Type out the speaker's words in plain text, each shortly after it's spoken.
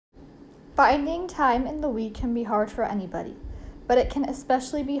Finding time in the week can be hard for anybody, but it can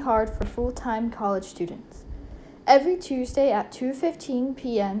especially be hard for full-time college students. Every Tuesday at 2:15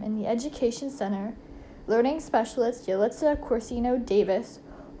 p.m. in the Education Center, learning specialist Yelitza Corsino-Davis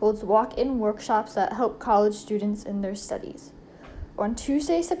holds walk-in workshops that help college students in their studies. On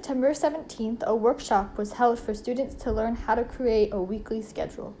Tuesday, September 17th, a workshop was held for students to learn how to create a weekly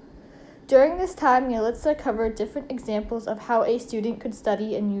schedule. During this time, Yelitza covered different examples of how a student could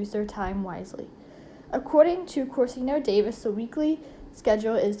study and use their time wisely. According to Corsino-Davis, the weekly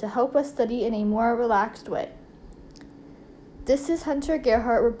schedule is to help us study in a more relaxed way. This is Hunter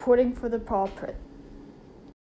Gerhardt reporting for the Paw Print.